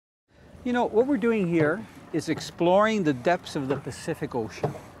You know, what we're doing here is exploring the depths of the Pacific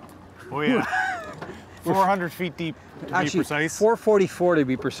Ocean. Oh yeah. 400 feet deep to Actually, be precise. 444 to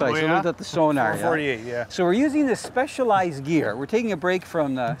be precise. Oh, I yeah? looked at the sonar. 448, yeah. So we're using this specialized gear. We're taking a break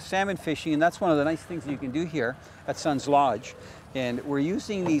from the salmon fishing, and that's one of the nice things you can do here at Sun's Lodge. And we're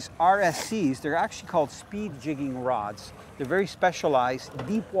using these RSCs. They're actually called speed jigging rods. They're very specialized,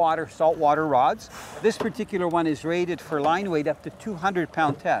 deep water, saltwater rods. This particular one is rated for line weight up to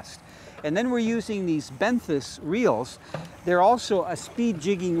 200-pound test. And then we're using these Benthos reels. They're also a speed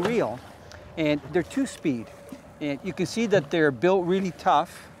jigging reel, and they're 2-speed. And you can see that they're built really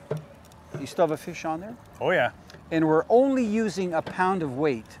tough. You still have a fish on there? Oh yeah. And we're only using a pound of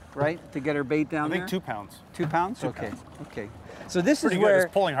weight, right, to get our bait down there? I think 2 pounds. 2 pounds? 2 Okay, pounds. okay. So this Pretty is good. where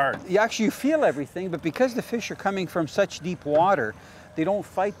It's pulling hard. you actually feel everything, but because the fish are coming from such deep water, they don't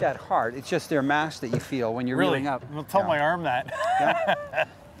fight that hard. It's just their mass that you feel when you're reeling up. Well, tell my arm that. Yeah.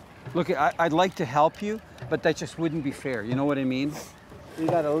 Look, I'd like to help you, but that just wouldn't be fair. You know what I mean? We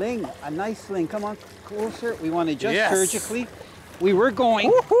got a ling, a nice ling. Come on, closer. We want to just surgically. We were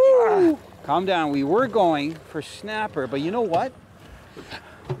going. Calm down. We were going for snapper, but you know what?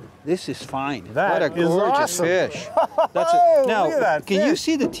 This is fine. That what a is gorgeous awesome. fish. That's Oh, now, look at that can you fish.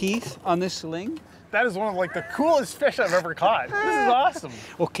 see the teeth on this ling? That is one of like the coolest fish I've ever caught. This is awesome.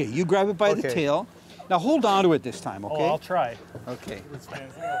 Okay, you grab it by the Okay. tail. Now hold on to it this time, okay? Oh, I'll try. Okay. Look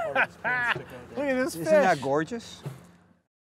at this fish. Isn't that gorgeous?